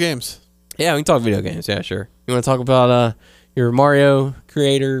video games. Yeah, we can talk video games. Yeah, sure. You want to talk about your Mario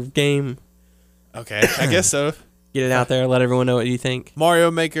creator game? Okay, I guess so. Get it out there. Let everyone know what you think.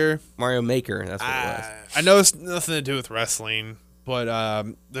 Mario Maker. Mario Maker. That's what it was. I know it's nothing to do with wrestling,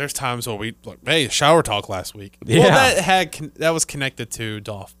 but there's times where we like, hey, shower talk last week. Yeah. Well, that was connected to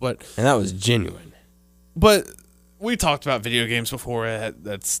Dolph, but And that was genuine. we talked about video games before.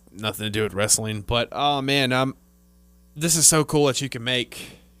 That's nothing to do with wrestling. But oh man, this is so cool that you can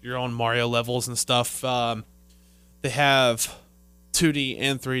make your own Mario levels and stuff. They have 2D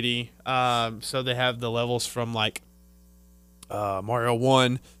and 3D. So they have the levels from like Mario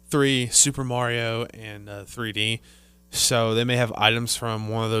 1, 3, Super Mario, and 3D. So they may have items from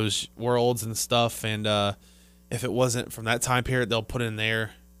one of those worlds and stuff. And if it wasn't from that time period, they'll put it in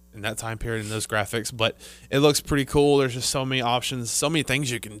there in that time period in those graphics. But it looks pretty cool. There's just so many options, so many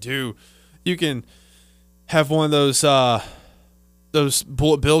things you can do. You can have one of those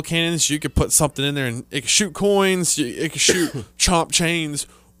bullet bill cannons. You could put something in there and it can shoot coins. It can shoot chomp chains.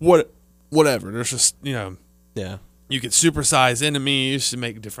 Whatever. There's just Yeah. you can supersize enemies to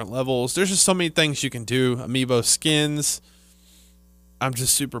make different levels. There's just so many things you can do. Amiibo skins. I'm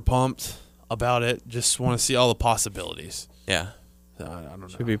just super pumped about it. Just want to see all the possibilities. Yeah. I don't know.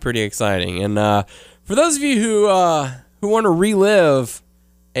 Should be pretty exciting. And for those of you who want to relive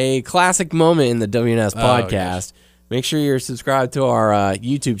a classic moment in the WNS podcast, yes. make sure you're subscribed to our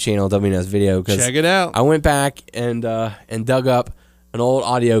YouTube channel, WNS Video. Check it out. I went back and dug up an old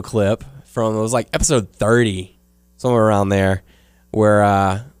audio clip from, it was like episode 30, somewhere around there,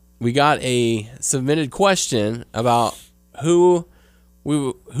 where we got a submitted question about who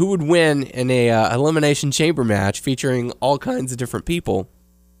would win in a elimination chamber match featuring all kinds of different people,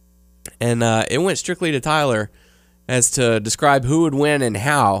 and it went strictly to Tyler as to describe who would win and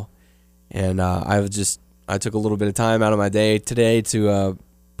how. And I took a little bit of time out of my day today to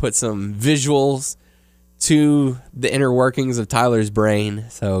put some visuals to the inner workings of Tyler's brain.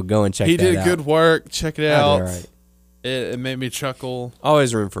 So go and check that out. He did good work. Check it out. All right. It made me chuckle.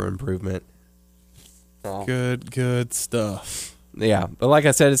 Always room for improvement. Oh. Good stuff. Yeah, but like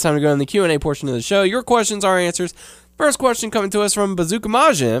I said, it's time to go in the Q&A portion of the show. Your questions, our answers. First question coming to us from Bazooka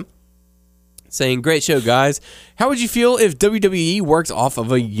Majin, saying, great show, guys. How would you feel if WWE works off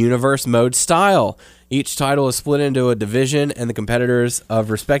of a universe mode style? Each title is split into a division, and the competitors of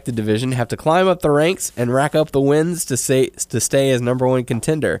respected division have to climb up the ranks and rack up the wins to stay as number one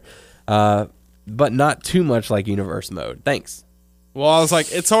contender, but not too much like universe mode. Thanks. Well, I was like,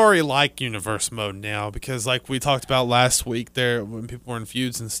 it's already like universe mode now because, like we talked about last week, there when people were in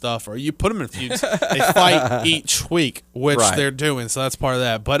feuds and stuff, or you put them in feuds, they fight each week, which they're doing. So that's part of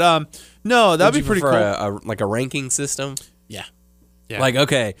that. But no, that'd be pretty cool. Like a ranking system. Yeah. Like,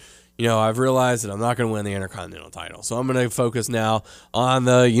 okay, I've realized that I'm not going to win the Intercontinental title, so I'm going to focus now on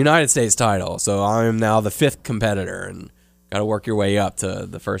the United States title. So I'm now the 5th competitor, and got to work your way up to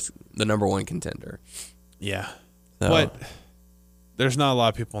the number one contender. Yeah, so. But there's not a lot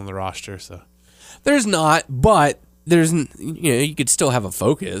of people on the roster, so there's not. But there's you could still have a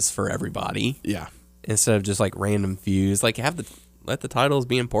focus for everybody. Yeah, instead of just like random feuds. Like let the titles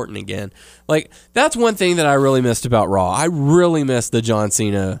be important again. Like that's one thing that I really missed about Raw. I really missed the John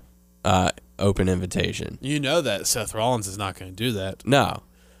Cena open invitation. You know that Seth Rollins is not going to do that. No,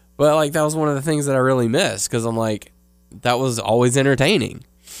 but like that was one of the things that I really missed because I'm like that was always entertaining.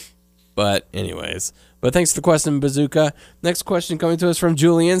 But anyways. But thanks for the question, Bazooka. Next question coming to us from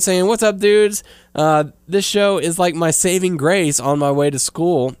Julian saying, what's up, dudes? This show is like my saving grace on my way to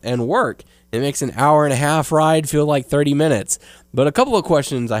school and work. It makes an hour and a half ride feel like 30 minutes. But a couple of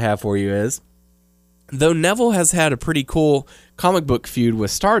questions I have for you is, though Neville has had a pretty cool comic book feud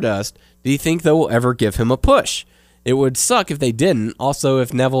with Stardust, do you think they will ever give him a push? It would suck if they didn't. Also,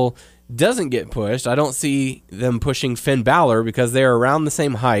 if Neville doesn't get pushed, I don't see them pushing Finn Balor because they're around the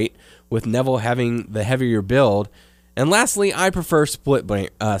same height, with Neville having the heavier build. And lastly, I prefer split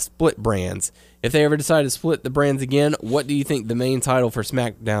brands. If they ever decide to split the brands again, what do you think the main title for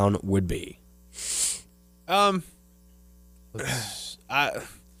SmackDown would be? I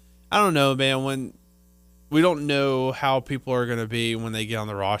don't know, man. When we don't know how people are going to be when they get on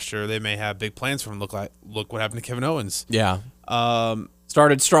the roster, they may have big plans for them. Look what happened to Kevin Owens. Yeah.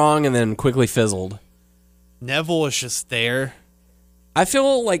 Started strong and then quickly fizzled. Neville is just there. I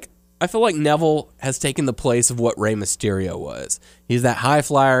feel like Neville has taken the place of what Rey Mysterio was. He's that high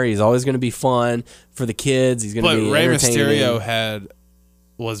flyer. He's always going to be fun for the kids. He's going to be entertaining. But Rey Mysterio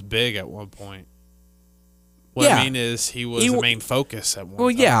was big at one point. What I mean is he was the main focus at one time.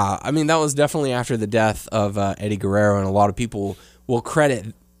 Well, yeah. I mean, that was definitely after the death of Eddie Guerrero, and a lot of people will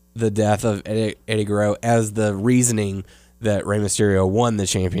credit the death of Eddie Guerrero as the reasoning that Rey Mysterio won the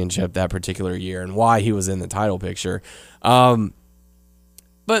championship that particular year and why he was in the title picture.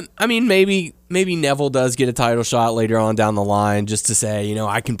 But I mean, maybe Neville does get a title shot later on down the line, just to say,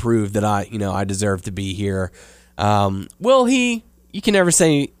 I can prove that I deserve to be here. Will he? You can never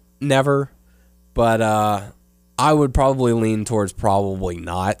say never, but I would probably lean towards probably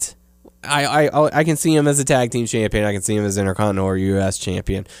not. I can see him as a tag team champion. I can see him as Intercontinental or U.S.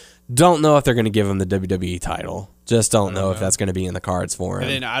 champion. Don't know if they're going to give him the WWE title. Just don't know if that's going to be in the cards for him.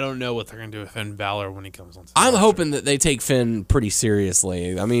 And then I don't know what they're going to do with Finn Balor when he comes on. I'm hoping that they take Finn pretty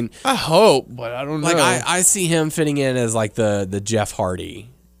seriously. I mean, I hope, but I don't know. Like I see him fitting in as like the Jeff Hardy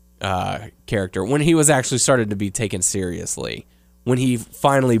character when he was actually started to be taken seriously. When he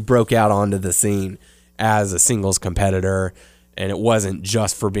finally broke out onto the scene as a singles competitor, and it wasn't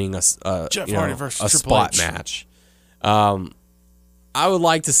just for being a Hardy versus a Triple spot H match. I would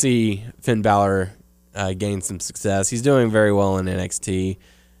like to see Finn Balor gain some success. He's doing very well in NXT.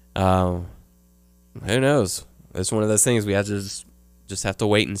 Who knows? It's one of those things we have to just have to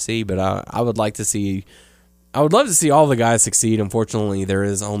wait and see. But I would like to see. I would love to see all the guys succeed. Unfortunately, there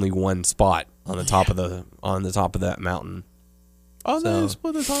is only one spot on the top of that mountain. Oh, no,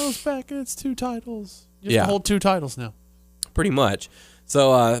 split the titles back, and it's 2 titles. You have Yeah. to hold 2 titles now. Pretty much.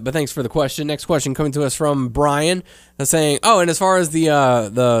 So, but thanks for the question. Next question coming to us from Brian, saying, "Oh, and as far as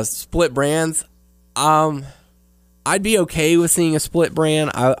the split brands, I'd be okay with seeing a split brand.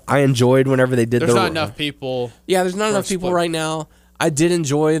 I enjoyed whenever they did. There's not enough people. Yeah, there's not enough people split. right now. I did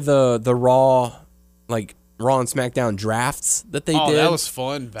enjoy the Raw, like Raw and SmackDown drafts that they did. Oh, that was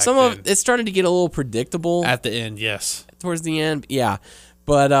fun back Some then. of it started to get a little predictable At the end, yes. towards the end. Yeah,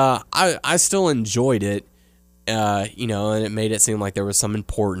 but I still enjoyed it. And it made it seem like there was some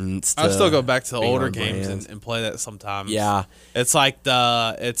importance. I still go back to the being older on games brands. and play that sometimes. Yeah. It's like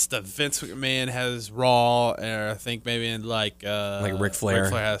the Vince McMahon has Raw, or I think maybe in like Ric Flair.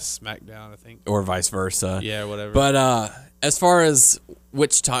 Ric Flair has SmackDown, I think. Or vice versa. Yeah, whatever. But as far as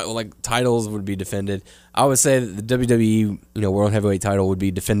which titles would be defended, I would say that the WWE World Heavyweight title would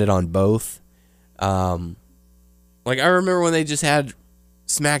be defended on both. I remember when they just had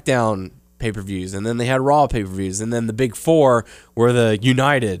SmackDown pay-per-views, and then they had Raw pay-per-views, and then the big 4 were the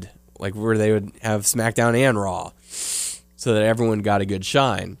United, like where they would have SmackDown and Raw, so that everyone got a good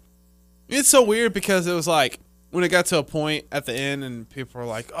shine. It's so weird because it was like when it got to a point at the end and people were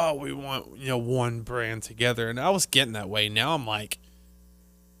like, "Oh, we want one brand together," and I was getting that way. Now I'm like,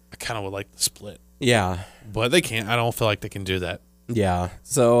 I kind of would like the split, Yeah, but they can't. I don't feel like they can do that. yeah.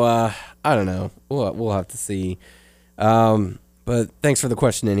 So I don't know. We'll have to see. But thanks for the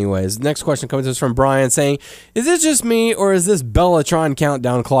question anyways. Next question comes to us from Brian saying, "Is this just me, or is this Bellatron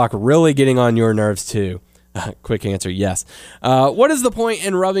countdown clock really getting on your nerves too?" Quick answer, yes. What is the point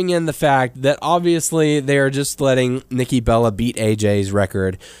in rubbing in the fact that obviously they are just letting Nikki Bella beat AJ's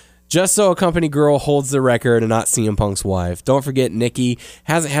record just so a company girl holds the record and not CM Punk's wife? Don't forget, Nikki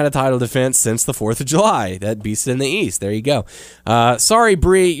hasn't had a title defense since the 4th of July. That beast in the East. There you go. Sorry,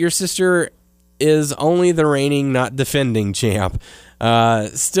 Brie, your sister is only the reigning, not defending champ.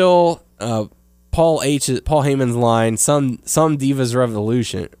 Still, Paul Heyman's line, some Divas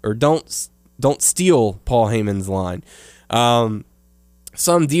Revolution, or don't steal Paul Heyman's line.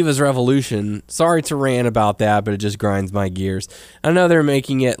 Some Divas Revolution. Sorry to rant about that, but it just grinds my gears. I know they're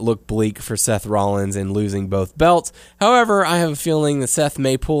making it look bleak for Seth Rollins in losing both belts. However, I have a feeling that Seth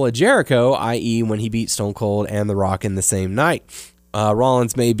may pull a Jericho, i.e. when he beat Stone Cold and The Rock in the same night.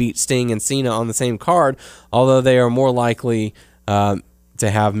 Rollins may beat Sting and Cena on the same card, although they are more likely to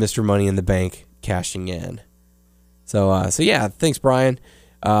have Mr. Money in the Bank cashing in. So yeah, thanks, Brian.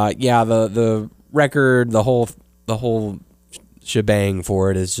 The record, the whole shebang for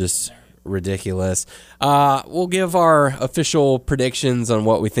it is just ridiculous. We'll give our official predictions on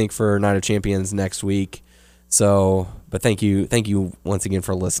what we think for Night of Champions next week. So, but thank you once again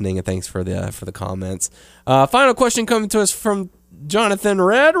for listening, and thanks for the comments. Final question coming to us from Jonathan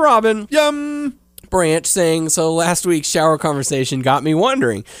Red Robin Branch saying, "So last week's shower conversation got me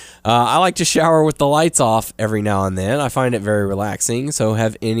wondering. I like to shower with the lights off every now and then. I find it very relaxing. So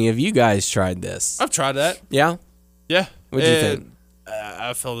have any of you guys tried this?" I've tried that. Yeah? Yeah. What'd you think?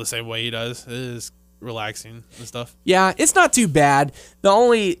 I feel the same way he does. It is relaxing and stuff. Yeah, it's not too bad. The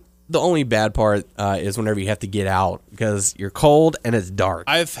only bad part is whenever you have to get out because you're cold and it's dark.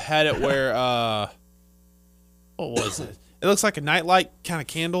 I've had it where what was it? It looks like a nightlight kind of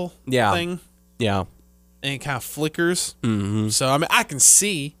candle thing. Yeah. And it kind of flickers. Mm-hmm. So, I mean, I can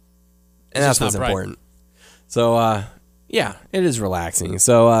see. And that's what's important. So, yeah, it is relaxing.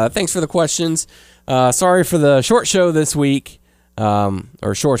 So, thanks for the questions. Sorry for the short show this week,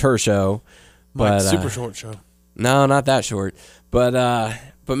 or short her show. My But, super short show. No, not that short. But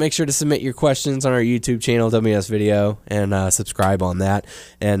make sure to submit your questions on our YouTube channel, WNS Video, and subscribe on that.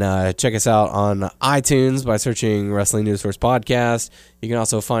 And check us out on iTunes by searching Wrestling News Source Podcast. You can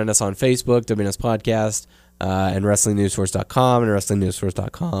also find us on Facebook, WNS Podcast, and WrestlingNewsSource.com, and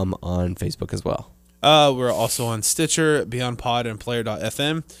WrestlingNewsSource.com on Facebook as well. We're also on Stitcher, Beyond Pod, and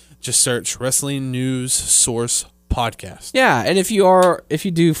Player.fm. Just search Wrestling News Source Podcast. Yeah, and if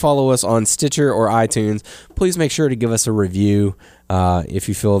you do follow us on Stitcher or iTunes, please make sure to give us a review. If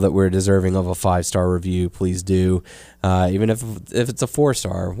you feel that we're deserving of a 5-star review, please do. Even if it's a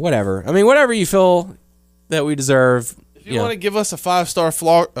 4-star, whatever. I mean, whatever you feel that we deserve. If you want to give us a 5-star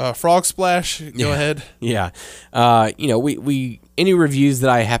frog splash, go ahead. Yeah. We any reviews that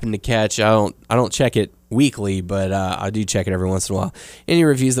I happen to catch, I don't check it weekly, but I do check it every once in a while. Any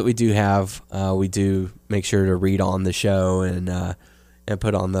reviews that we do have, we do make sure to read on the show and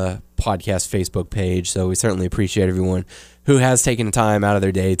put on the podcast Facebook page. So we certainly appreciate everyone who has taken the time out of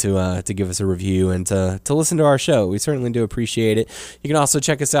their day to give us a review and to listen to our show. We certainly do appreciate it. You can also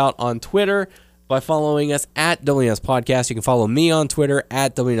check us out on Twitter by following us at WNS Podcast. You can follow me on Twitter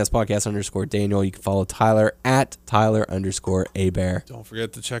at WNS Podcast _Daniel. You can follow Tyler at Tyler _Abear. Don't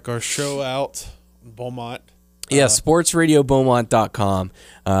forget to check our show out in Beaumont. Yeah, sportsradiobeaumont.com.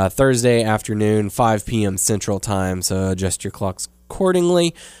 Thursday afternoon, 5 p.m. Central Time, so adjust your clocks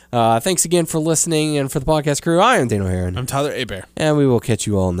accordingly. Thanks again for listening, and for the podcast crew, I am Daniel Herron. I'm Tyler Abear. And we will catch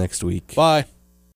you all next week. Bye.